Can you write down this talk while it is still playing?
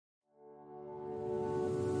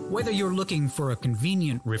Whether you're looking for a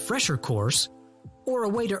convenient refresher course, or a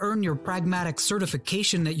way to earn your Pragmatic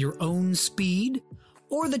certification at your own speed,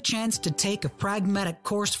 or the chance to take a Pragmatic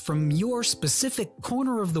course from your specific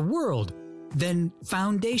corner of the world, then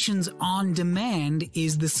Foundations on Demand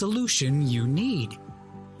is the solution you need.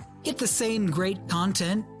 Get the same great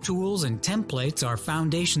content, tools, and templates our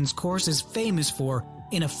Foundations course is famous for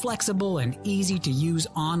in a flexible and easy-to-use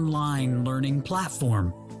online learning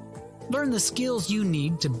platform. Learn the skills you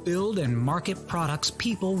need to build and market products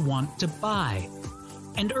people want to buy.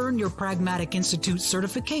 And earn your Pragmatic Institute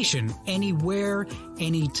certification anywhere,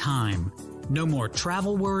 anytime. No more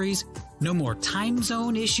travel worries, no more time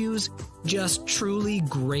zone issues, just truly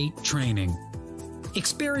great training.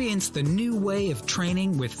 Experience the new way of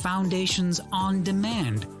training with Foundations on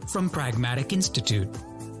Demand from Pragmatic Institute.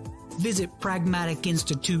 Visit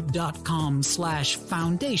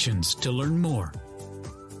pragmaticinstitute.com/foundations to learn more.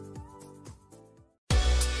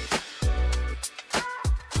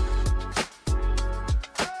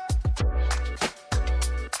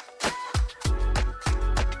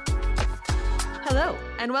 Hello,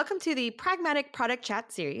 and welcome to the Pragmatic Product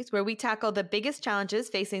Chat series, where we tackle the biggest challenges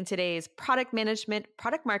facing today's product management,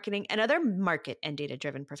 product marketing, and other market and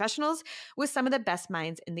data-driven professionals with some of the best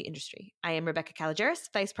minds in the industry. I am Rebecca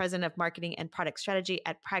Kalogeris, Vice President of Marketing and Product Strategy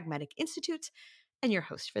at Pragmatic Institute, and your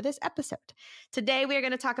host for this episode. Today, we are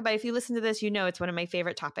going to talk about, if you listen to this, you know it's one of my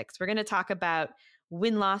favorite topics. We're going to talk about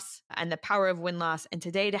win-loss and the power of win-loss. And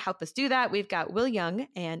today, to help us do that, we've got Will Young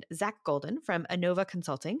and Zach Golden from Anova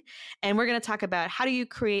Consulting. And we're going to talk about how do you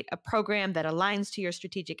create a program that aligns to your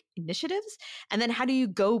strategic initiatives? And then how do you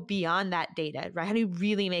go beyond that data, right? How do you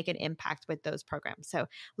really make an impact with those programs? So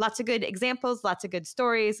lots of good examples, lots of good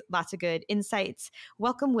stories, lots of good insights.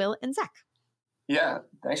 Welcome, Will and Zach. Yeah,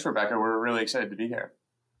 thanks, Rebecca. We're really excited to be here.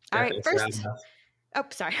 All right,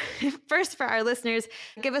 First, for our listeners,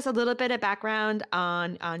 give us a little bit of background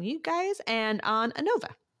on you guys and on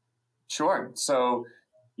Anova. Sure. So,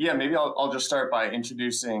 maybe I'll just start by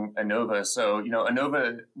introducing Anova. So,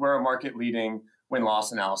 Anova, we're a market-leading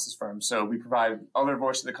win-loss analysis firm. So we provide other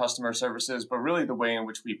voice of the customer services, but really the way in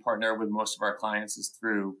which we partner with most of our clients is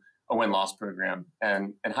through a win-loss program.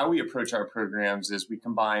 And how we approach our programs is we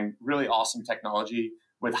combine really awesome technology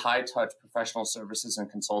with high-touch professional services and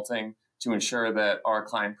consulting to ensure that our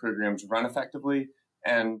client programs run effectively,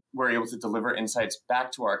 and we're able to deliver insights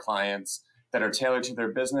back to our clients that are tailored to their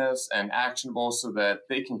business and actionable so that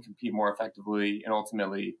they can compete more effectively and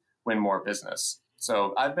ultimately win more business.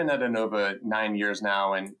 So I've been at Anova 9 years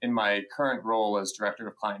now, and in my current role as Director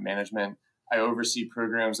of Client Management, I oversee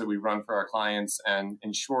programs that we run for our clients and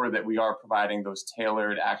ensure that we are providing those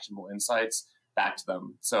tailored, actionable insights back to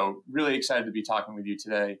them. So really excited to be talking with you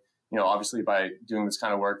today. Obviously by doing this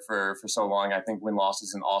kind of work for so long, I think win-loss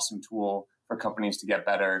is an awesome tool for companies to get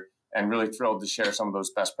better, and really thrilled to share some of those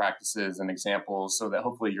best practices and examples so that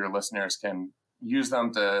hopefully your listeners can use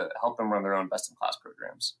them to help them run their own best-in-class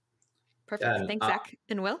programs. Perfect. Thanks, Zach.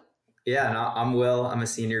 And Will? Yeah, and I'm Will. I'm a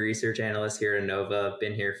senior research analyst here at Anova.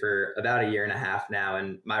 Been here for about 1.5 years now,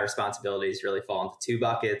 and my responsibilities really fall into two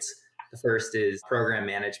buckets. The first is program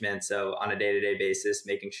management. So on a day-to-day basis,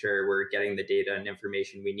 making sure we're getting the data and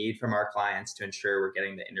information we need from our clients to ensure we're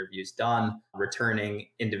getting the interviews done, returning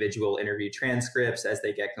individual interview transcripts as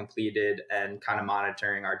they get completed, and kind of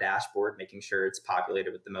monitoring our dashboard, making sure it's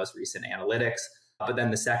populated with the most recent analytics. But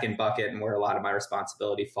then the second bucket, and where a lot of my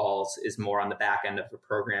responsibility falls, is more on the back end of the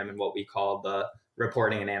program and what we call the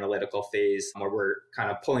reporting and analytical phase, where we're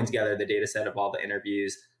kind of pulling together the data set of all the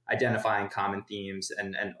interviews, identifying common themes,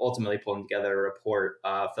 and ultimately pulling together a report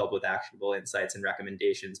filled with actionable insights and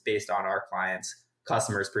recommendations based on our clients'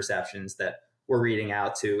 customers' perceptions that we're reading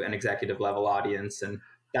out to an executive level audience. And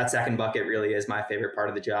that second bucket really is my favorite part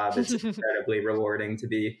of the job. It's incredibly rewarding to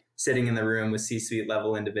be sitting in the room with C-suite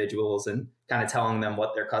level individuals and kind of telling them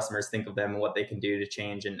what their customers think of them and what they can do to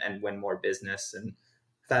change and win more business. And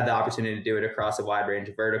I've had the opportunity to do it across a wide range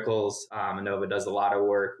of verticals. Anova does a lot of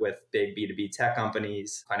work with big B2B tech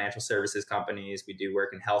companies, financial services companies. We do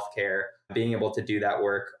work in healthcare. Being able to do that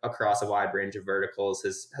work across a wide range of verticals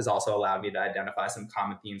has also allowed me to identify some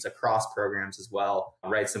common themes across programs as well,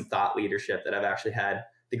 write some thought leadership that I've actually had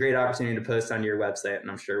the great opportunity to post on your website. And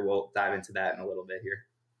I'm sure we'll dive into that in a little bit here.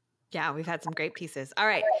 Yeah, we've had some great pieces. All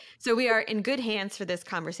right. So we are in good hands for this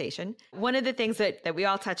conversation. One of the things that we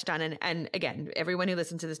all touched on, and again, everyone who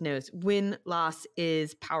listens to this knows, win-loss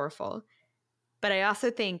is powerful. But I also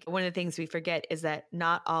think one of the things we forget is that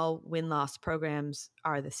not all win-loss programs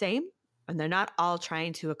are the same, and they're not all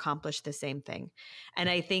trying to accomplish the same thing. And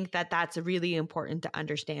I think that that's really important to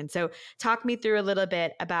understand. So talk me through a little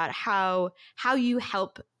bit about how you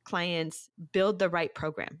help clients build the right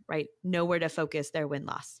program, right? Know where to focus their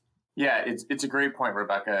win-loss? Yeah, it's a great point,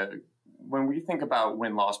 Rebecca. When we think about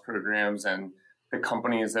win-loss programs and the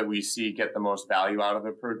companies that we see get the most value out of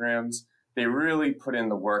the programs, they really put in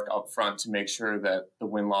the work up front to make sure that the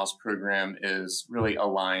win-loss program is really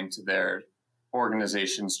aligned to their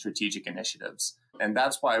organization's strategic initiatives. And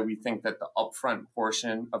that's why we think that the upfront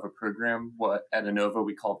portion of a program, what at Anova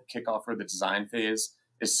we call the kickoff or the design phase,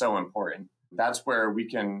 is so important. That's where we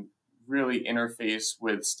can really interface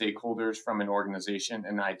with stakeholders from an organization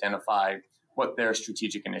and identify what their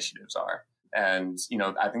strategic initiatives are. And,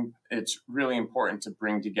 I think it's really important to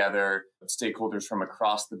bring together stakeholders from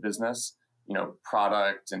across the business,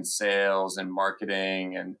 product and sales and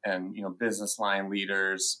marketing and business line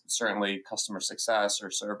leaders, certainly customer success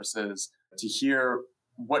or services, to hear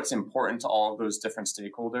what's important to all of those different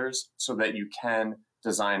stakeholders so that you can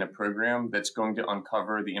design a program that's going to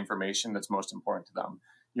uncover the information that's most important to them.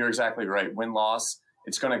 You're exactly right. Win-loss,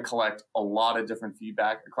 it's going to collect a lot of different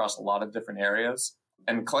feedback across a lot of different areas.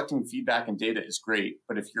 And collecting feedback and data is great.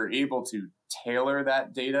 But if you're able to tailor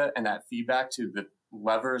that data and that feedback to the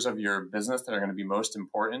levers of your business that are going to be most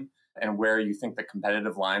important and where you think the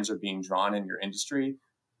competitive lines are being drawn in your industry,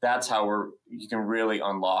 that's how you can really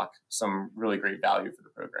unlock some really great value for the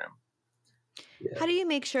program. Yeah. How do you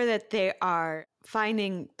make sure that they are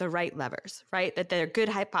finding the right levers, right? That they're good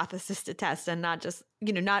hypothesis to test and not just,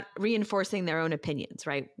 not reinforcing their own opinions,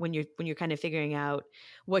 right? When you're kind of figuring out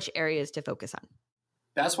which areas to focus on.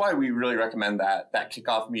 That's why we really recommend that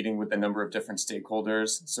kickoff meeting with a number of different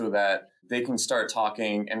stakeholders so that they can start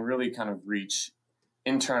talking and really kind of reach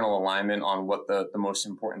internal alignment on what the most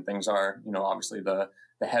important things are. Obviously the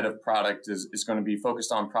head of product is going to be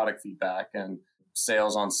focused on product feedback and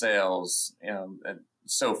sales on sales, and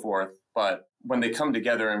so forth. But when they come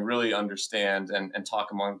together and really understand and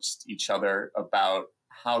talk amongst each other about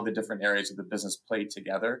how the different areas of the business play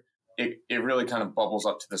together, it really kind of bubbles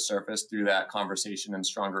up to the surface through that conversation and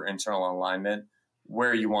stronger internal alignment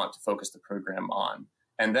where you want to focus the program on.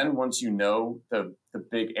 And then once you know the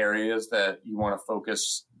big areas that you want to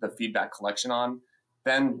focus the feedback collection on,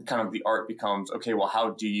 then kind of the art becomes, okay, well,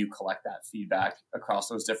 how do you collect that feedback across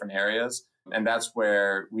those different areas? And that's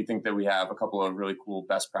where we think that we have a couple of really cool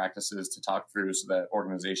best practices to talk through so that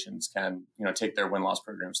organizations can, take their win-loss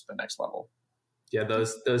programs to the next level. Yeah,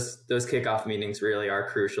 those kickoff meetings really are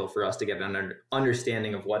crucial for us to get an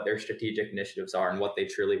understanding of what their strategic initiatives are and what they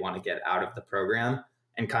truly want to get out of the program.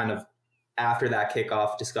 And kind of after that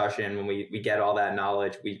kickoff discussion, when we get all that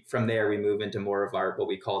knowledge, from there we move into more of our what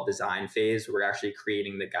we call design phase. We're actually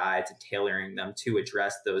creating the guides and tailoring them to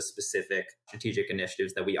address those specific strategic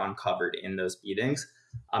initiatives that we uncovered in those meetings.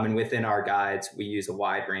 And within our guides, we use a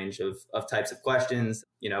wide range of types of questions.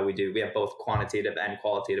 We have both quantitative and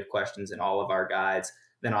qualitative questions in all of our guides.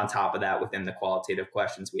 Then on top of that, within the qualitative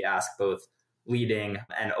questions, we ask both leading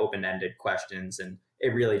and open-ended questions. And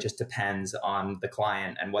it really just depends on the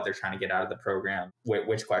client and what they're trying to get out of the program,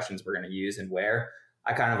 which questions we're going to use and where.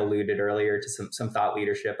 I kind of alluded earlier to some thought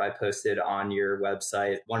leadership I posted on your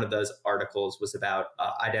website. One of those articles was about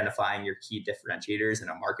identifying your key differentiators in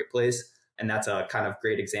a marketplace. And that's a kind of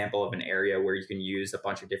great example of an area where you can use a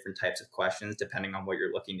bunch of different types of questions depending on what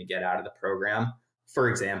you're looking to get out of the program. For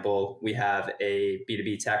example, we have a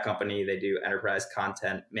B2B tech company. They do enterprise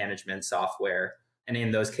content management software. And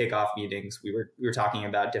in those kickoff meetings, we were talking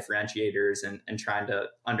about differentiators and trying to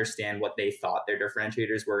understand what they thought their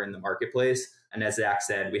differentiators were in the marketplace. And as Zach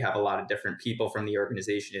said, we have a lot of different people from the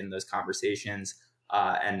organization in those conversations.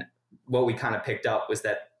 And what we kind of picked up was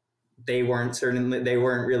that they weren't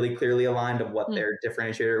really clearly aligned on what their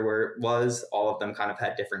differentiator was. All of them kind of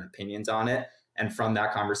had different opinions on it. And from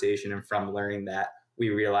that conversation and from learning that, we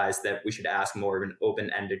realized that we should ask more of an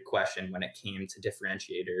open-ended question when it came to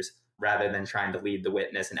differentiators rather than trying to lead the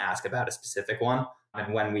witness and ask about a specific one.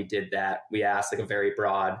 And when we did that, we asked a very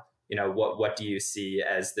broad, what do you see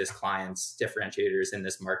as this client's differentiators in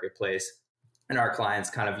this marketplace? And our client's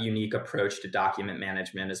kind of unique approach to document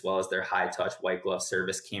management, as well as their high touch white glove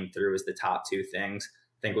service, came through as the top two things.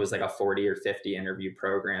 I think it was like a 40 or 50 interview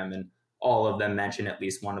program, and all of them mentioned at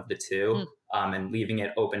least one of the two. And leaving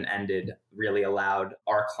it open-ended really allowed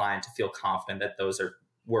our client to feel confident that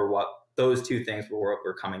those two things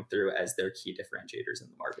were coming through as their key differentiators in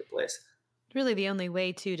the marketplace. Really the only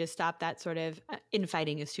way to stop that sort of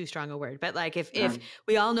infighting is too strong a word. But like if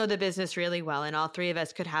we all know the business really well and all three of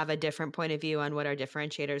us could have a different point of view on what our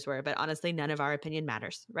differentiators were, but honestly, none of our opinion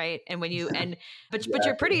matters. Right. And when but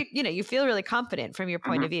you're pretty, you feel really confident from your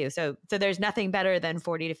point of view. So there's nothing better than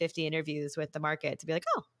 40 to 50 interviews with the market to be like,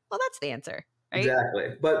 oh, well, that's the answer. Right? Exactly.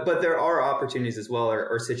 But there are opportunities as well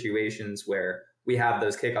or situations where we have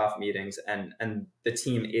those kickoff meetings and the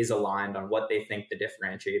team is aligned on what they think the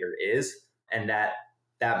differentiator is. And that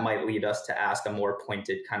might lead us to ask a more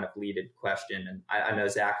pointed kind of leaded question. And I know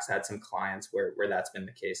Zach's had some clients where that's been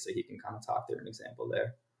the case, so he can kind of talk through an example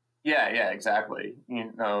there. Yeah, exactly.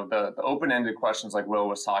 The open-ended questions like Will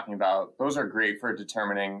was talking about, those are great for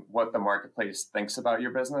determining what the marketplace thinks about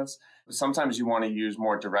your business. But sometimes you want to use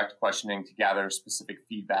more direct questioning to gather specific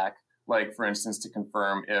feedback, like, for instance, to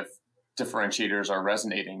confirm if differentiators are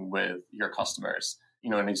resonating with your customers.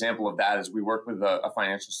 An example of that is we work with a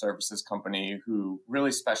financial services company who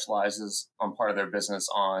really specializes on part of their business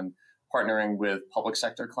on partnering with public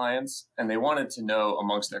sector clients. And they wanted to know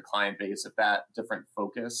amongst their client base if that different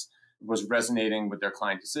focus was resonating with their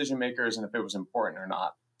client decision makers and if it was important or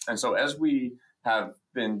not. And so as we have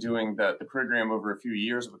been doing the program over a few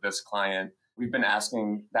years with this client, we've been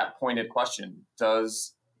asking that pointed question.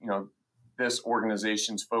 Does, this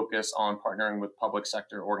organization's focus on partnering with public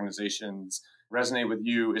sector organizations resonate with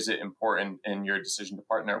you? Is it important in your decision to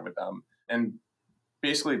partner with them? And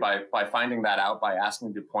basically by finding that out, by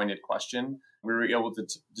asking the pointed question, we were able to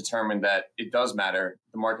determine that it does matter.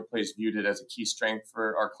 The marketplace viewed it as a key strength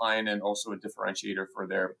for our client and also a differentiator for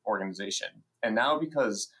their organization. And now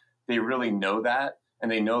because they really know that, and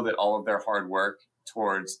they know that all of their hard work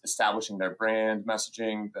towards establishing their brand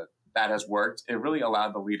messaging, that has worked, it really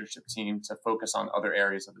allowed the leadership team to focus on other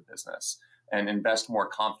areas of the business and invest more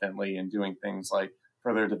confidently in doing things like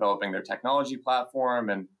further developing their technology platform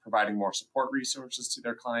and providing more support resources to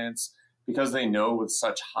their clients, because they know with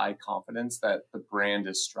such high confidence that the brand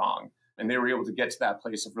is strong. And they were able to get to that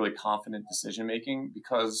place of really confident decision making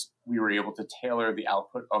because we were able to tailor the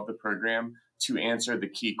output of the program to answer the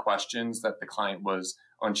key questions that the client was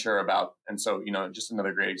unsure about. And so, just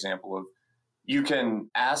another great example of, you can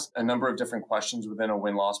ask a number of different questions within a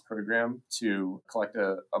win-loss program to collect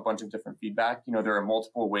a bunch of different feedback. There are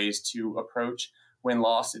multiple ways to approach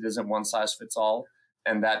win-loss. It isn't one size fits all.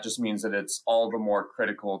 And that just means that it's all the more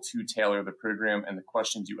critical to tailor the program and the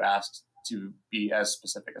questions you ask to be as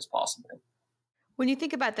specific as possible. When you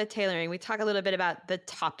think about the tailoring, we talk a little bit about the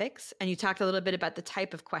topics and you talked a little bit about the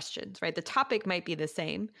type of questions, right? The topic might be the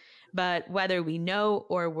same, but whether we know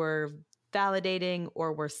or we're validating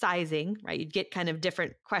or we're sizing, right? You'd get kind of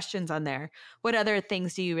different questions on there. What other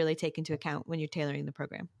things do you really take into account when you're tailoring the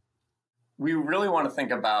program? We really want to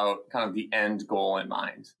think about kind of the end goal in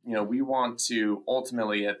mind. We want to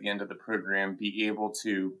ultimately at the end of the program be able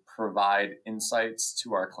to provide insights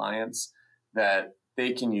to our clients that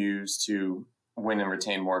they can use to win and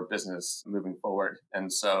retain more business moving forward.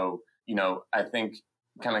 And so, I think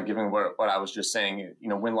kind of giving what I was just saying,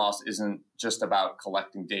 win-loss isn't just about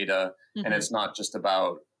collecting data, and it's not just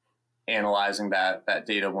about analyzing that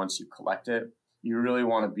data once you collect it. You really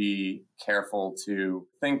want to be careful to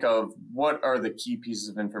think of what are the key pieces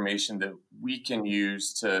of information that we can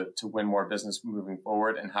use to win more business moving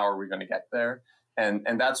forward, and how are we going to get there? And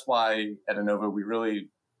that's why at Anova, we really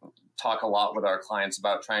talk a lot with our clients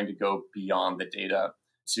about trying to go beyond the data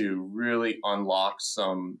to really unlock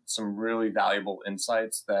some really valuable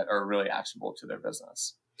insights that are really actionable to their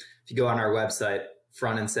business. If you go on our website,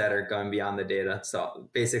 front and center, going beyond the data. So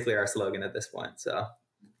basically our slogan at this point. So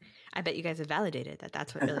I bet you guys have validated that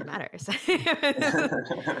that's what really matters.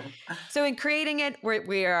 So in creating it,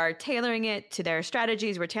 we are tailoring it to their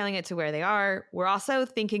strategies. We're tailoring it to where they are. We're also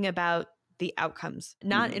thinking about the outcomes,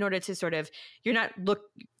 not in order to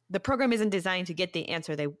the program isn't designed to get the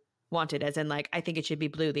answer they wanted, as in like, I think it should be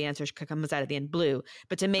blue. The answer comes out at the end blue,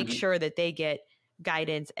 but to make sure that they get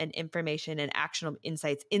guidance and information and actionable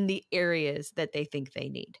insights in the areas that they think they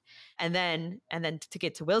need. And then to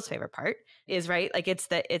get to Will's favorite part is, right, like it's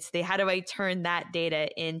the how do I turn that data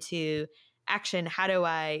into action? How do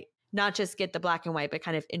I not just get the black and white, but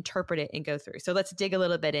kind of interpret it and go through? So let's dig a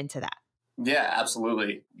little bit into that. Yeah,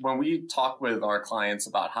 absolutely. When we talk with our clients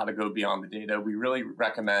about how to go beyond the data, we really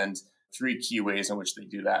recommend 3 key ways in which they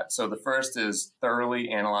do that. So the first is thoroughly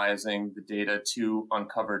analyzing the data to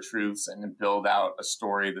uncover truths and build out a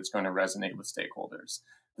story that's going to resonate with stakeholders.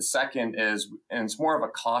 The second is, and it's more of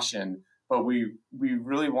a caution, but we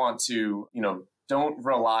really want to, don't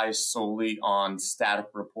rely solely on static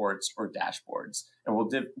reports or dashboards. And we'll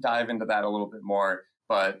dive into that a little bit more.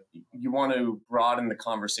 But you want to broaden the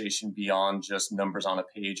conversation beyond just numbers on a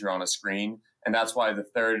page or on a screen. And that's why the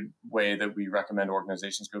third way that we recommend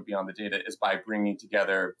organizations go beyond the data is by bringing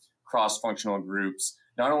together cross-functional groups,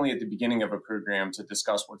 not only at the beginning of a program to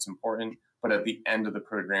discuss what's important, but at the end of the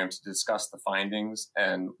program to discuss the findings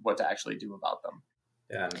and what to actually do about them.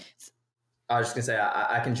 Yeah. I was just gonna say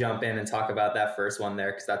I can jump in and talk about that first one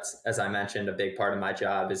there, because that's, as I mentioned, a big part of my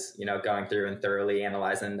job is, going through and thoroughly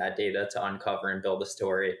analyzing that data to uncover and build a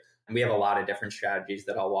story. And we have a lot of different strategies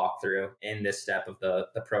that I'll walk through in this step of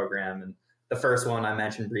the program. And the first one I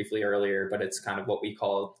mentioned briefly earlier, but it's kind of what we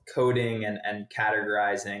call coding and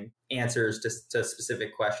categorizing answers to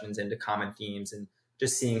specific questions into common themes, and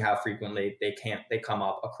just seeing how frequently they come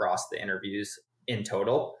up across the interviews in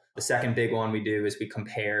total. The second big one we do is we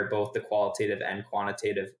compare both the qualitative and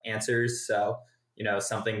quantitative answers. So,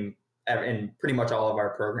 something in pretty much all of our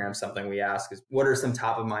programs, something we ask is, what are some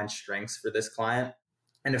top of mind strengths for this client?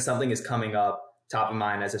 And if something is coming up top of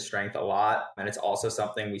mind as a strength a lot, and it's also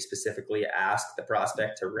something we specifically ask the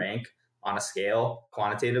prospect to rank on a scale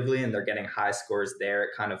quantitatively, and they're getting high scores there, it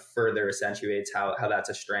kind of further accentuates how that's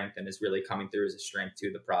a strength and is really coming through as a strength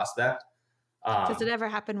to the prospect. Does it ever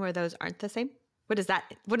happen where those aren't the same? What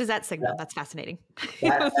does that signal? That's fascinating.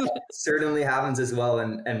 That certainly happens as well,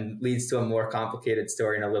 and leads to a more complicated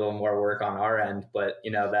story and a little more work on our end. But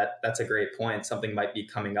that's a great point. Something might be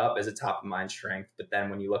coming up as a top of mind strength, but then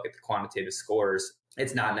when you look at the quantitative scores,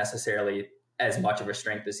 it's not necessarily as much of a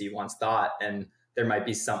strength as you once thought. And there might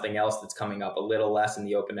be something else that's coming up a little less in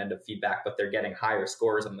the open-ended feedback, but they're getting higher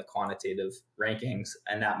scores on the quantitative rankings.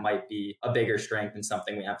 And that might be a bigger strength and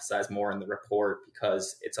something we emphasize more in the report,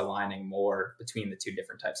 because it's aligning more between the two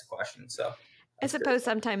different types of questions. So I suppose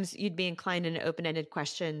sometimes you'd be inclined in an open-ended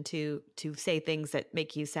question to say things that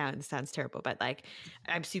make you sounds terrible, but like,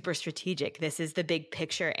 I'm super strategic. This is the big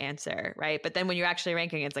picture answer, right? But then when you're actually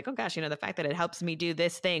ranking, it's like, oh gosh, the fact that it helps me do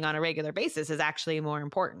this thing on a regular basis is actually more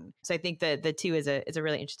important. So I think that the two is a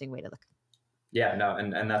really interesting way to look. Yeah, no,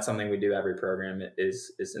 and that's something we do every program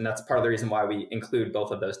is, and that's part of the reason why we include both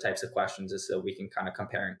of those types of questions, is so we can kind of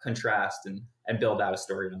compare and contrast and build out a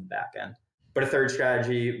story on the back end. But a third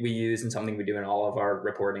strategy we use, and something we do in all of our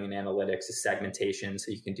reporting and analytics, is segmentation.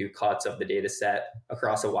 So you can do cuts of the data set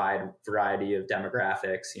across a wide variety of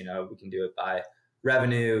demographics. We can do it by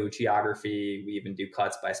revenue, geography. We even do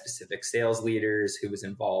cuts by specific sales leaders, who was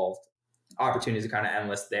involved. Opportunities are kind of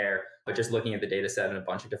endless there. But just looking at the data set in a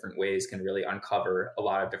bunch of different ways can really uncover a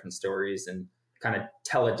lot of different stories and kind of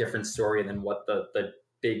tell a different story than what the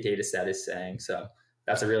big data set is saying. So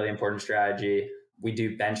that's a really important strategy. We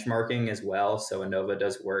do benchmarking as well. So Anova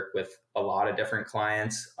does work with a lot of different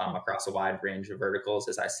clients across a wide range of verticals,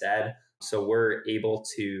 as I said. So we're able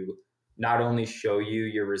to not only show you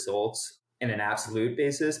your results in an absolute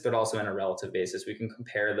basis, but also in a relative basis. We can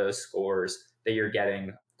compare those scores that you're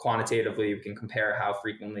getting quantitatively. We can compare how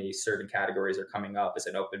frequently certain categories are coming up as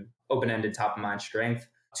an open-ended top of mind strength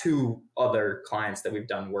to other clients that we've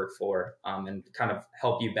done work for, and kind of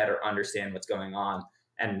help you better understand what's going on.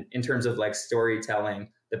 And in terms of like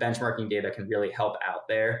storytelling, the benchmarking data can really help out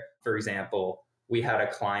there. For example, we had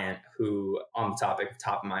a client who, on the topic of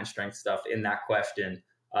top of mind strength stuff, in that question,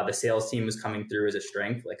 the sales team was coming through as a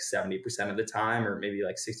strength like 70% of the time, or maybe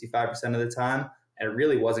like 65% of the time. And it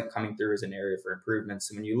really wasn't coming through as an area for improvement.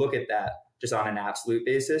 So when you look at that just on an absolute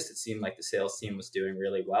basis, it seemed like the sales team was doing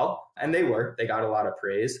really well. And they got a lot of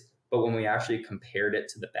praise. But when we actually compared it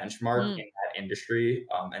to the benchmark in that industry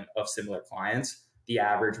and of similar clients, the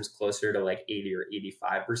average was closer to like 80 or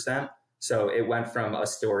 85%. So it went from a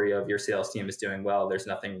story of your sales team is doing well, there's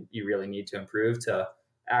nothing you really need to improve, to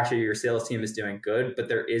actually your sales team is doing good, but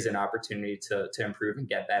there is an opportunity to improve and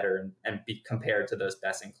get better and be compared to those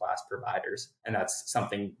best in class providers. And that's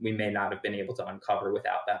something we may not have been able to uncover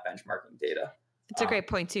without that benchmarking data. It's a great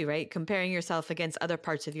point too, right? Comparing yourself against other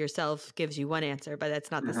parts of yourself gives you one answer, but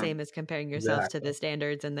that's not the same as comparing yourself to the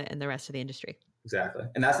standards and the rest of the industry. Exactly.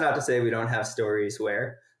 And that's not to say we don't have stories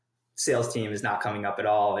where sales team is not coming up at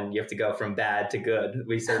all and you have to go from bad to good.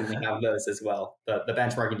 We certainly have those as well. The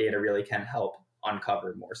benchmarking data really can help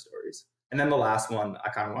uncover more stories. And then the last one I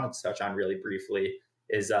kind of want to touch on really briefly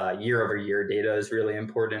is year over year data is really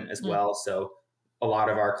important as well. So a lot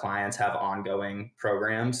of our clients have ongoing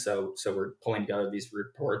programs. So we're pulling together these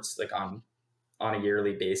reports like on a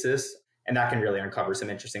yearly basis. And that can really uncover some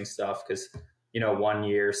interesting stuff because, 1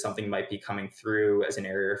 year something might be coming through as an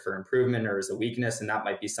area for improvement or as a weakness. And that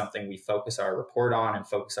might be something we focus our report on and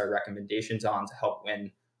focus our recommendations on to help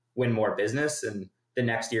win more business. And the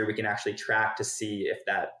next year we can actually track to see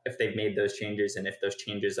if they've made those changes and if those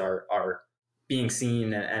changes are being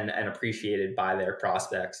seen and appreciated by their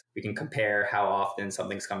prospects. We can compare how often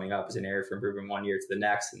something's coming up as an area for improvement 1 year to the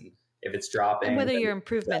next. And if it's dropping, and whether your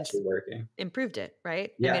improvements working. Improved it,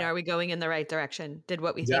 right? Yeah. I mean, are we going in the right direction? Did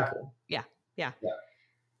what we Exactly. think? Yeah.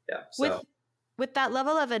 So, With that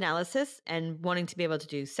level of analysis and wanting to be able to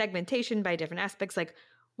do segmentation by different aspects, like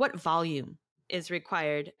what volume is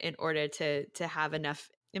required in order to have enough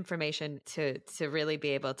information to really be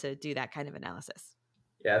able to do that kind of analysis?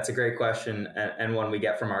 Yeah, it's a great question and one we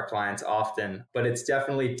get from our clients often, but it's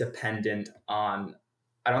definitely dependent on,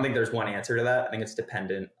 I don't think there's one answer to that. I think it's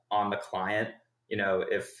dependent on the client.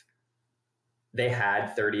 If they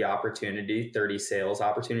had 30 sales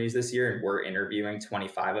opportunities this year and we're interviewing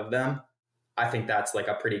 25 of them, I think that's like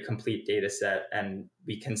a pretty complete data set, and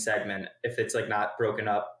we can segment if it's like not broken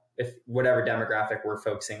up, if whatever demographic we're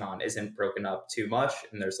focusing on isn't broken up too much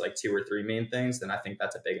and there's like 2 or 3 main things, then I think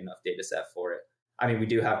that's a big enough data set for it. I mean, we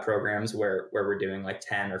do have programs where we're doing like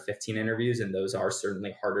 10 or 15 interviews, and those are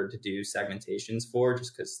certainly harder to do segmentations for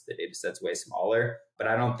just because the data set's way smaller. But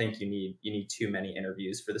I don't think you need too many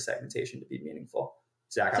interviews for the segmentation to be meaningful.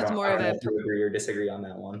 Zach, so I don't know if you agree or disagree on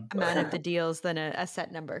that one. Amount of the deals than a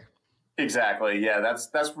set number. Exactly. Yeah,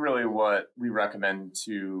 that's really what we recommend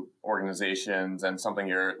to organizations, and something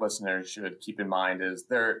your listeners should keep in mind is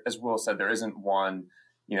there, as Will said, there isn't one,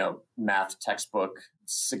 math textbook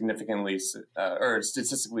significantly or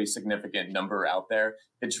statistically significant number out there.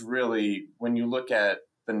 It's really, when you look at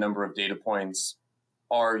the number of data points,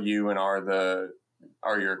 are you and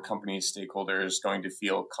are your company's stakeholders going to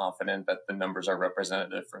feel confident that the numbers are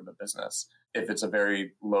representative for the business? If it's a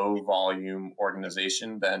very low volume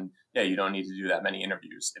organization, then yeah, you don't need to do that many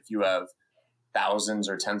interviews. If you have thousands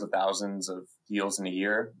or tens of thousands of deals in a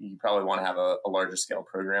year, you probably want to have a larger scale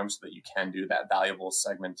program so that you can do that valuable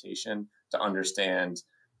segmentation to understand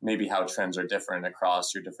maybe how trends are different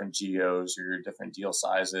across your different geos or your different deal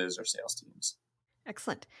sizes or sales teams.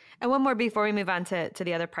 Excellent. And one more before we move on to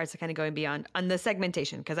the other parts of kind of going beyond on the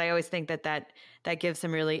segmentation, because I always think that gives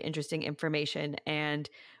some really interesting information. And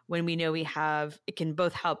when we know it can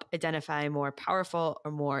both help identify more powerful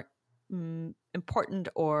or more important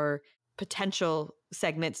or potential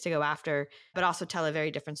segments to go after, but also tell a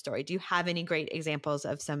very different story. Do you have any great examples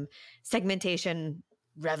of some segmentation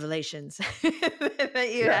revelations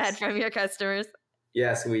that you had from your customers?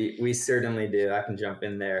 Yes, we certainly do. I can jump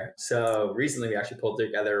in there. So recently we actually pulled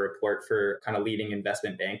together a report for kind of leading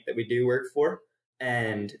investment bank that we do work for.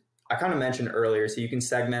 And I kind of mentioned earlier, so you can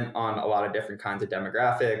segment on a lot of different kinds of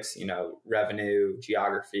demographics, revenue,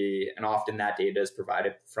 geography, and often that data is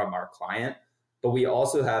provided from our client. But we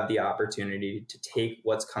also have the opportunity to take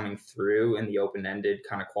what's coming through in the open-ended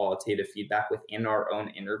kind of qualitative feedback within our own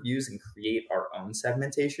interviews and create our own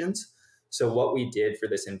segmentations. So what we did for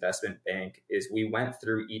this investment bank is we went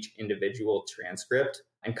through each individual transcript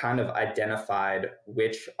and kind of identified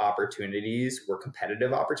which opportunities were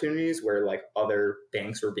competitive opportunities where like other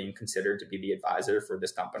banks were being considered to be the advisor for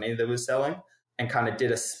this company that was selling, and kind of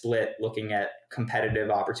did a split looking at competitive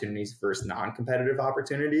opportunities versus non-competitive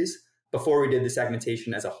opportunities. Before we did the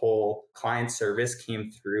segmentation as a whole, client service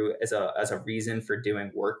came through as a reason for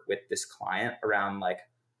doing work with this client around like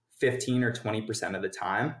 15 or 20% of the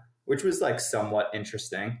time, which was like somewhat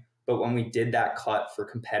interesting. But when we did that cut for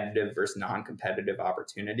competitive versus non-competitive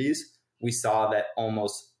opportunities, we saw that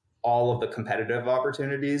almost all of the competitive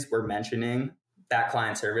opportunities were mentioning that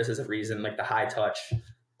client service as a reason, like the high touch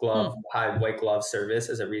glove, high white glove service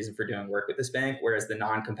as a reason for doing work with this bank, whereas the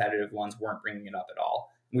non-competitive ones weren't bringing it up at all.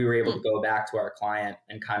 We were able to go back to our client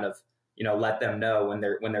and kind of, let them know when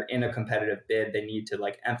they're in a competitive bid, they need to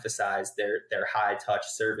like emphasize their high touch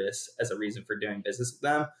service as a reason for doing business with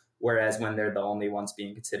them. Whereas when they're the only ones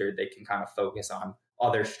being considered, they can kind of focus on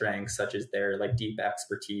other strengths such as their like deep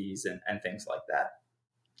expertise and things like that.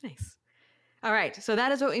 Nice. All right. So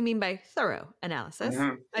that is what we mean by thorough analysis.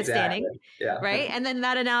 Outstanding. Exactly. Yeah. Right. And then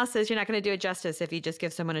that analysis, you're not going to do it justice if you just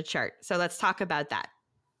give someone a chart. So let's talk about that.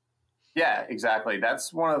 Yeah, exactly.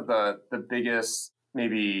 That's one of the biggest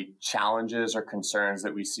maybe challenges or concerns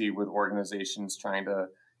that we see with organizations trying to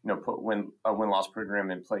put a win-loss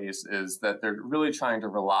program in place, is that they're really trying to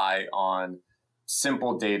rely on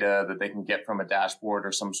simple data that they can get from a dashboard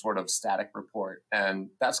or some sort of static report. And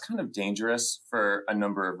that's kind of dangerous for a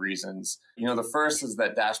number of reasons. The first is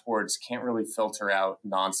that dashboards can't really filter out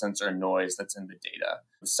nonsense or noise that's in the data.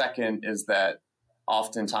 The second is that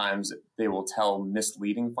oftentimes they will tell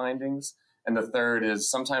misleading findings. And the third is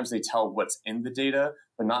sometimes they tell what's in the data,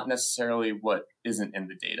 but not necessarily what isn't in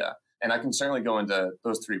the data. And I can certainly go into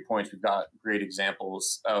those 3 points. We've got great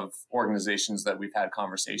examples of organizations that we've had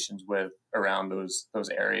conversations with around those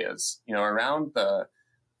areas. Around the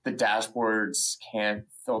dashboards can't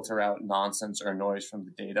filter out nonsense or noise from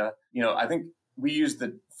the data. I think we use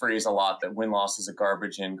the phrase a lot that win-loss is a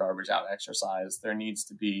garbage in, garbage out exercise. There needs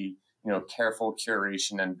to be careful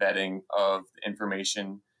curation and vetting of the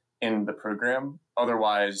information in the program.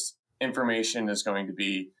 Otherwise, information is going to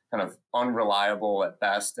be kind of unreliable at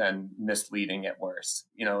best and misleading at worst.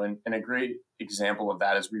 And a great example of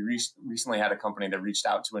that is we recently had a company that reached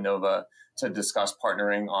out to Anova to discuss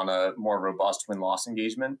partnering on a more robust win-loss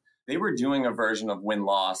engagement. They were doing a version of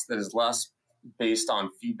win-loss that is less based on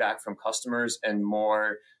feedback from customers and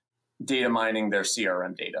more data mining their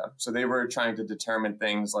CRM data. So they were trying to determine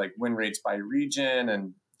things like win rates by region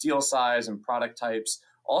and deal size and product types,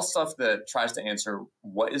 all stuff that tries to answer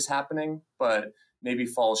what is happening, but maybe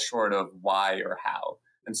falls short of why or how.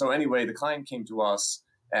 And so anyway, the client came to us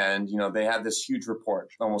and, they had this huge report,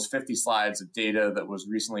 almost 50 slides of data that was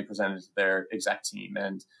recently presented to their exec team.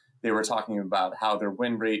 And they were talking about how their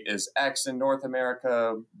win rate is X in North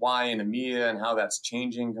America, Y in EMEA, and how that's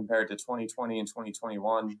changing compared to 2020 and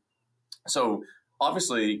 2021. So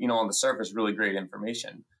obviously, on the surface, really great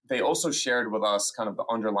information. They also shared with us kind of the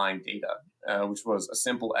underlying data, which was a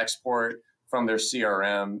simple export from their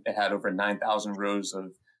CRM. It had over 9,000 rows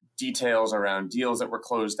of details around deals that were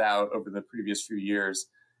closed out over the previous few years.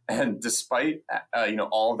 And despite,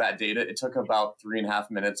 all of that data, it took about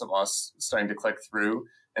 3.5 minutes of us starting to click through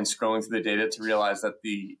and scrolling through the data to realize that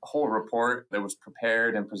the whole report that was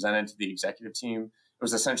prepared and presented to the executive team, it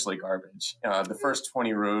was essentially garbage. The first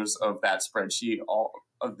 20 rows of that spreadsheet, all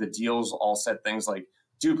of the deals all said things like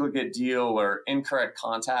duplicate deal or incorrect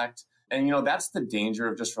contact. And, that's the danger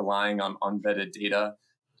of just relying on unvetted data.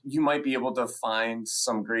 You might be able to find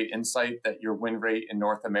some great insight that your win rate in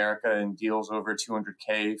North America and deals over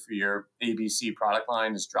 200K for your ABC product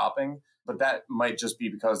line is dropping. But that might just be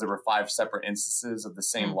because there were 5 separate instances of the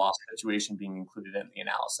same loss situation being included in the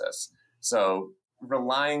analysis. So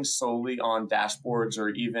relying solely on dashboards or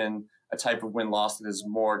even a type of win-loss that is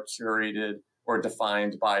more curated or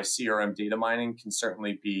defined by CRM data mining can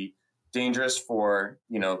certainly be dangerous for,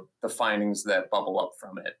 the findings that bubble up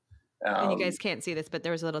from it. And you guys can't see this, but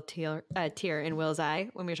there was a little tear in Will's eye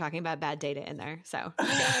when we were talking about bad data in there. So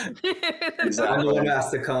exactly. Someone has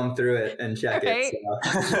to comb through it and check it.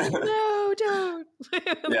 So. No, don't.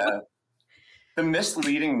 Yeah. The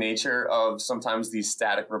misleading nature of sometimes these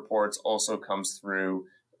static reports also comes through.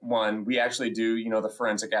 One, we actually do, the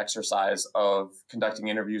forensic exercise of conducting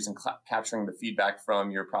interviews and capturing the feedback from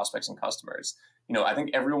your prospects and customers. I think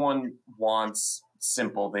everyone wants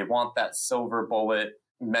simple. They want that silver bullet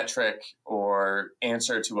metric or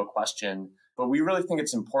answer to a question. But we really think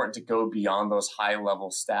it's important to go beyond those high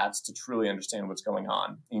level stats to truly understand what's going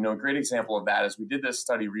on. A great example of that is we did this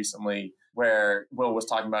study recently where Will was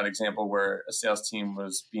talking about an example where a sales team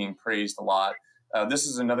was being praised a lot. This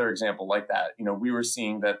is another example like that. We were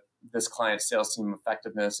seeing that this client's sales team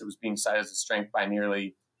effectiveness, it was being cited as a strength by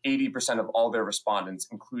nearly 80% of all their respondents,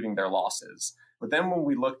 including their losses. But then when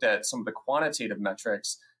we looked at some of the quantitative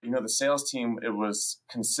metrics, the sales team, it was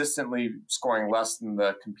consistently scoring less than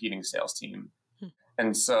the competing sales team.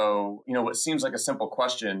 And so, what seems like a simple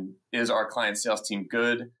question, is our client sales team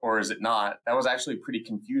good or is it not? That was actually pretty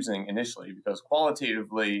confusing initially because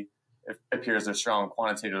qualitatively, it appears they're strong,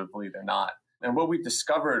 quantitatively, they're not. And what we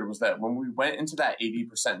discovered was that when we went into that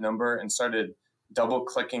 80% number and started double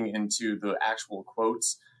clicking into the actual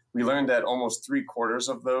quotes, we learned that almost 3/4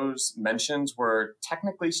 of those mentions were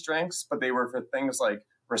technically strengths, but they were for things like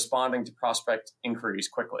responding to prospect inquiries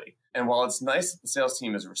quickly. And while it's nice that the sales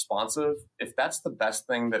team is responsive, if that's the best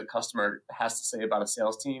thing that a customer has to say about a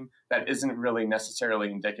sales team, that isn't really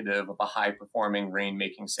necessarily indicative of a high-performing,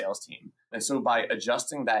 rain-making sales team. And so by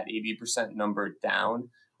adjusting that 80% number down,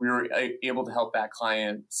 we were able to help that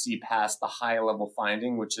client see past the high-level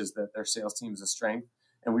finding, which is that their sales team is a strength.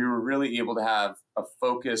 And we were really able to have a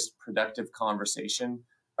focused, productive conversation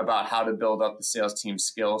about how to build up the sales team's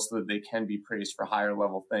skills so that they can be praised for higher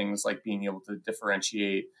level things like being able to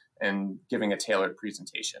differentiate and giving a tailored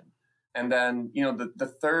presentation. And then,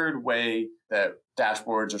 the third way that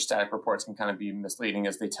dashboards or static reports can kind of be misleading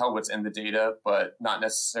is they tell what's in the data, but not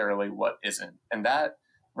necessarily what isn't. And that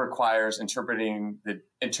requires interpreting the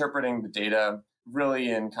data really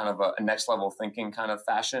in kind of a next level thinking kind of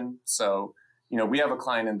fashion. So, we have a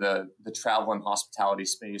client in the travel and hospitality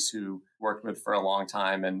space who worked with for a long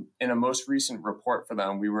time. And in a most recent report for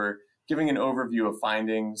them, we were giving an overview of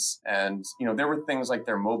findings. And, there were things like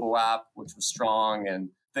their mobile app, which was strong, and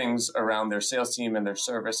things around their sales team and their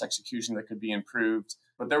service execution that could be improved.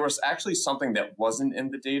 But there was actually something that wasn't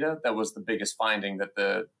in the data that was the biggest finding that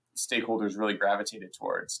the stakeholders really gravitated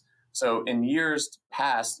towards. So in years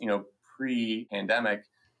past, pre-pandemic,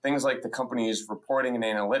 things like the company's reporting and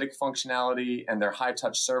analytic functionality and their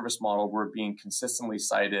high-touch service model were being consistently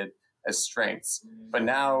cited as strengths. But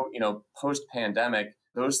now, post-pandemic,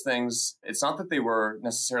 those things, it's not that they were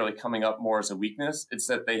necessarily coming up more as a weakness, it's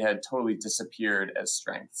that they had totally disappeared as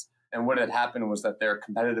strengths. And what had happened was that their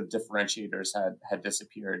competitive differentiators had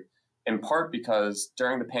disappeared, in part because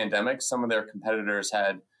during the pandemic, some of their competitors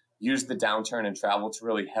had used the downturn in travel to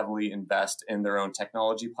really heavily invest in their own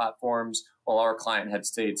technology platforms, while our client had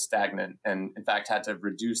stayed stagnant and, in fact, had to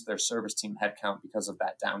reduce their service team headcount because of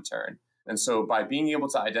that downturn. And so by being able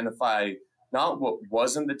to identify not what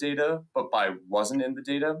was in the data, but by wasn't in the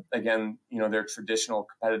data, again, their traditional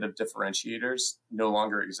competitive differentiators no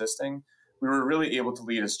longer existing, we were really able to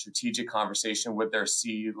lead a strategic conversation with their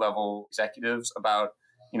C-level executives about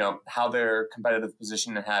how their competitive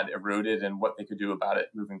position had eroded and what they could do about it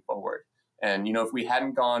moving forward. And, if we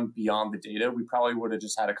hadn't gone beyond the data, we probably would have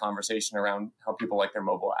just had a conversation around how people like their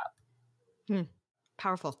mobile app.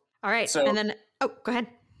 Powerful. All right. So, and then, go ahead.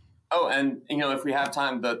 Oh, and, if we have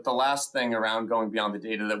time, the last thing around going beyond the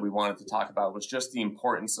data that we wanted to talk about was just the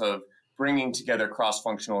importance of bringing together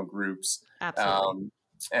cross-functional groups. Absolutely.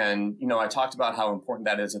 And, I talked about how important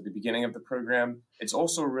that is at the beginning of the program. It's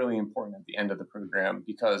also really important at the end of the program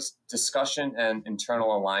because discussion and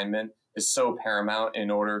internal alignment is so paramount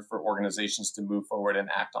in order for organizations to move forward and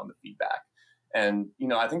act on the feedback. And,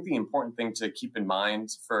 I think the important thing to keep in mind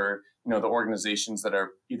for, the organizations that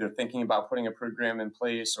are either thinking about putting a program in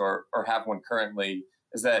place or have one currently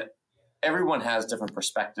is that everyone has different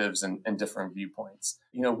perspectives and different viewpoints.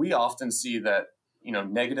 We often see that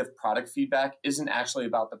negative product feedback isn't actually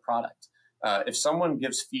about the product. If someone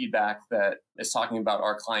gives feedback that is talking about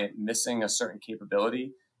our client missing a certain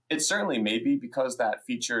capability, it certainly may be because that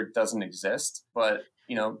feature doesn't exist. But,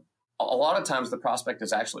 a lot of times the prospect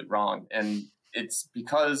is actually wrong. And it's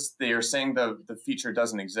because they are saying the feature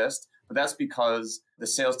doesn't exist, but that's because the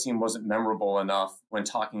sales team wasn't memorable enough when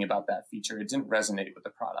talking about that feature. It didn't resonate with the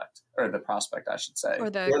product or the prospect, I should say. Or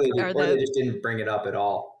they just didn't bring it up at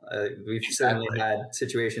all. We've certainly had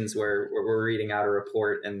situations where we're reading out a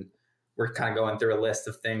report and we're kind of going through a list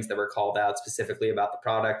of things that were called out specifically about the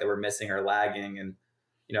product that were missing or lagging. And,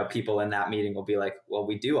 people in that meeting will be like, well,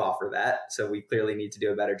 we do offer that. So we clearly need to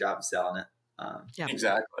do a better job of selling it. Yeah.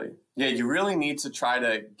 Exactly. Yeah, you really need to try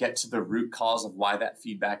to get to the root cause of why that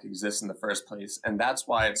feedback exists in the first place. And that's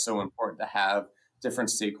why it's so important to have different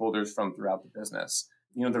stakeholders from throughout the business.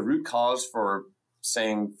 The root cause for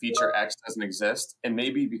saying feature X doesn't exist, and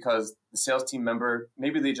maybe because the sales team member,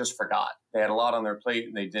 maybe they just forgot. They had a lot on their plate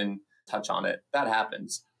and they didn't touch on it. That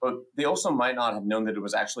happens. But they also might not have known that it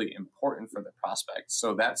was actually important for the prospect.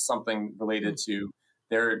 So that's something related to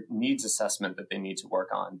their needs assessment that they need to work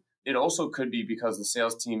on. It also could be because the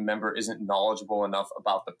sales team member isn't knowledgeable enough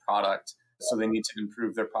about the product, so they need to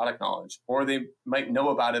improve their product knowledge. Or they might know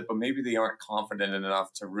about it, but maybe they aren't confident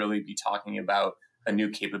enough to really be talking about a new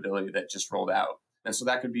capability that just rolled out. And so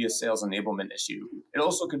that could be a sales enablement issue. It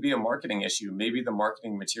also could be a marketing issue. Maybe the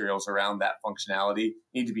marketing materials around that functionality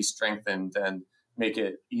need to be strengthened and make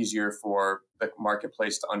it easier for the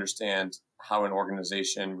marketplace to understand how an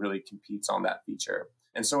organization really competes on that feature.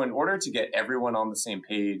 And so in order to get everyone on the same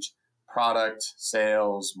page, product,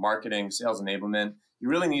 sales, marketing, sales enablement, you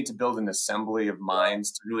really need to build an assembly of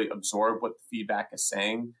minds to really absorb what the feedback is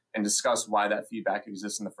saying and discuss why that feedback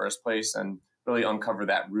exists in the first place and really uncover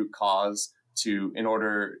that root cause in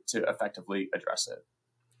order to effectively address it.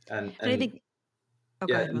 And I think,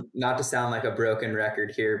 not to sound like a broken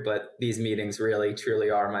record here, but these meetings really,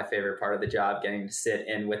 truly are my favorite part of the job, getting to sit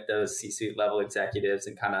in with those C-suite level executives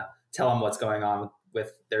and kind of tell them what's going on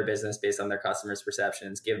with their business based on their customers'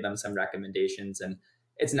 perceptions, give them some recommendations. And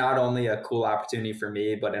it's not only a cool opportunity for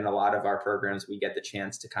me, but in a lot of our programs, we get the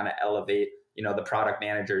chance to kind of elevate, the product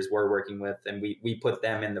managers we're working with. And we put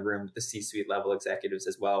them in the room with the C-suite level executives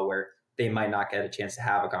as well, where they might not get a chance to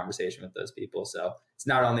have a conversation with those people. So it's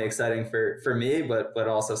not only exciting for me, but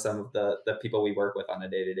also some of the people we work with on a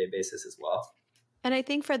day-to-day basis as well. And I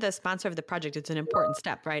think for the sponsor of the project, it's an important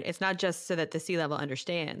step, right? It's not just so that the C-level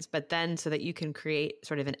understands, but then so that you can create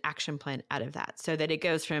sort of an action plan out of that, so that it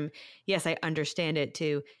goes from, yes, I understand it,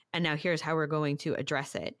 to, and now here's how we're going to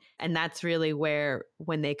address it. And that's really where,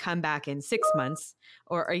 when they come back in 6 months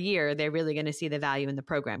or a year, they're really going to see the value in the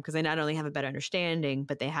program, because they not only have a better understanding,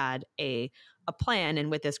 but they had a plan,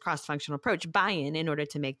 and with this cross-functional approach, buy-in in order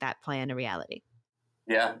to make that plan a reality.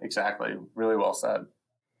 Yeah, exactly. Really well said.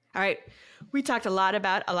 All right. We talked a lot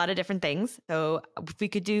about a lot of different things. So if we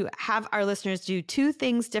could have our listeners do 2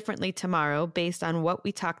 things differently tomorrow based on what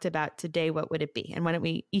we talked about today, what would it be? And why don't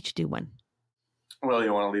we each do one? Will,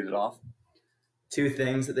 you want to lead it off? 2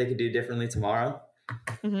 things that they could do differently tomorrow.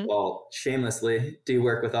 Mm-hmm. Well, shamelessly, do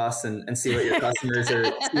work with us and see what your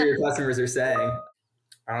customers are saying.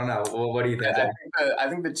 All I don't know. Well, what do you think? I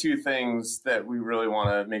think the two things that we really want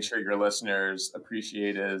to make sure your listeners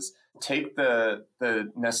appreciate is take the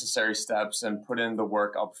necessary steps and put in the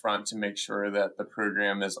work up front to make sure that the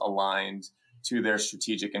program is aligned to their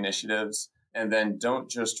strategic initiatives. And then don't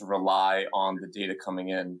just rely on the data coming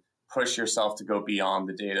in. Push yourself to go beyond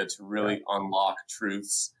the data to really unlock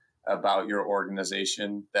truths about your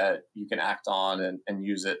organization that you can act on and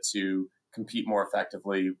use it to compete more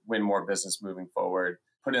effectively, win more business moving forward.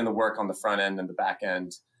 Put in the work on the front end and the back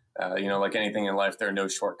end. Like anything in life, there are no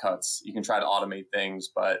shortcuts. You can try to automate things,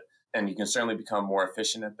 and you can certainly become more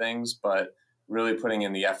efficient at things, but really putting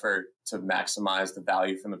in the effort to maximize the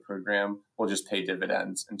value from the program will just pay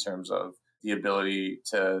dividends in terms of the ability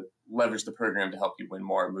to leverage the program to help you win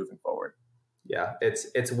more moving forward. Yeah,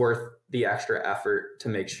 it's worth the extra effort to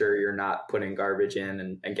make sure you're not putting garbage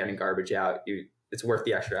in and getting garbage out. It's worth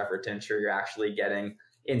the extra effort to ensure you're actually getting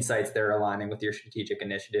insights that are aligning with your strategic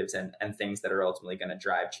initiatives and things that are ultimately going to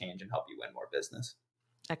drive change and help you win more business.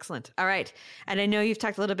 Excellent. All right. And I know you've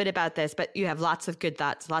talked a little bit about this, but you have lots of good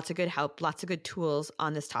thoughts, lots of good help, lots of good tools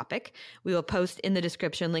on this topic. We will post in the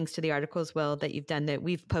description links to the articles, Will, that you've done that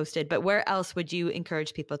we've posted. But where else would you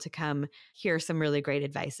encourage people to come hear some really great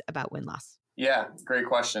advice about win-loss? Yeah, great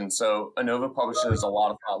question. So Anova publishes a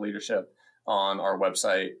lot of thought leadership on our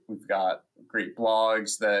website. We've got great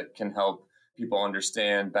blogs that can help people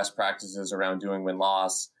understand best practices around doing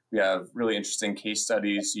win-loss. We have really interesting case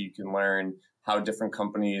studies so you can learn how different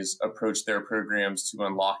companies approach their programs to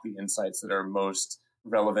unlock the insights that are most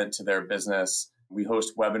relevant to their business. We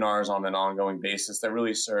host webinars on an ongoing basis that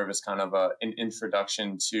really serve as kind of an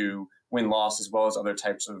introduction to win-loss, as well as other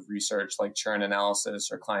types of research like churn analysis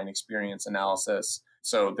or client experience analysis.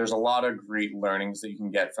 So there's a lot of great learnings that you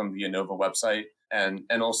can get from the Anova website. And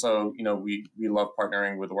also, we love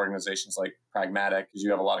partnering with organizations like Pragmatic because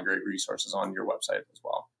you have a lot of great resources on your website as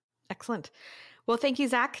well. Excellent. Well, thank you,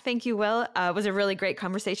 Zach. Thank you, Will. It was a really great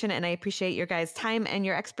conversation, and I appreciate your guys' time and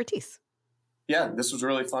your expertise. Yeah, this was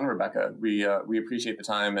really fun, Rebecca. We appreciate the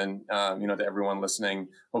time, and to everyone listening,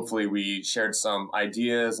 hopefully we shared some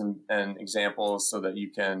ideas and examples so that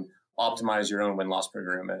you can optimize your own win-loss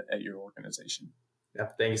program at your organization. Yeah,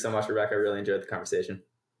 thank you so much, Rebecca. I really enjoyed the conversation.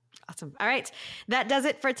 Awesome. All right. That does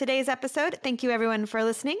it for today's episode. Thank you, everyone, for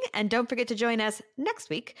listening. And don't forget to join us next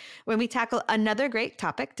week when we tackle another great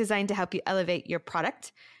topic designed to help you elevate your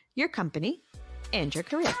product, your company, and your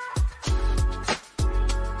career.